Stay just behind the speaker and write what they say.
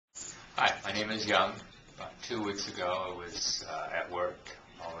Hi, my name is Young. About 2 weeks ago, I was at work.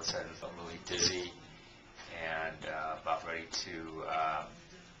 All of a sudden, felt really dizzy and about ready to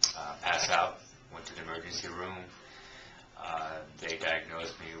pass out. Went to the emergency room. They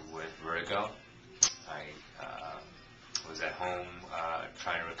diagnosed me with vertigo. I was at home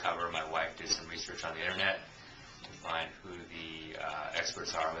trying to recover. My wife did some research on the internet to find who the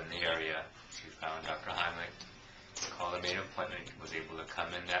experts are in the area. She found Dr. Heimlich. Called and made an appointment, was able to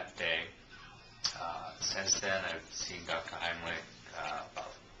come in that day. Since then, I've seen Dr. Heimlich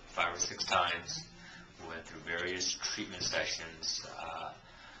about 5 or 6 times. We went through various treatment sessions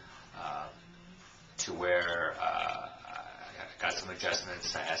to where I got some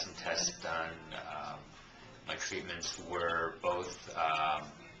adjustments. I had some tests done. My treatments were both, I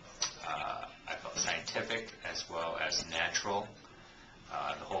felt, scientific as well as natural.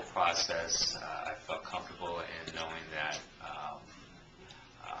 The whole process, I felt comfortable in knowing that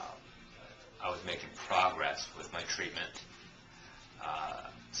I was making progress with my treatment.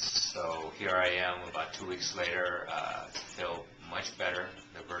 So here I am about 2 weeks later, feel much better.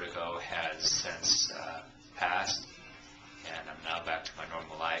 The vertigo has since passed, and I'm now back to my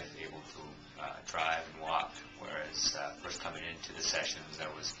normal life, able to drive and walk, whereas first coming into the sessions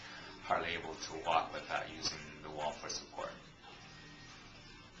I was hardly able to walk without using the wall for support.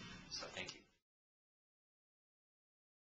 So thank you.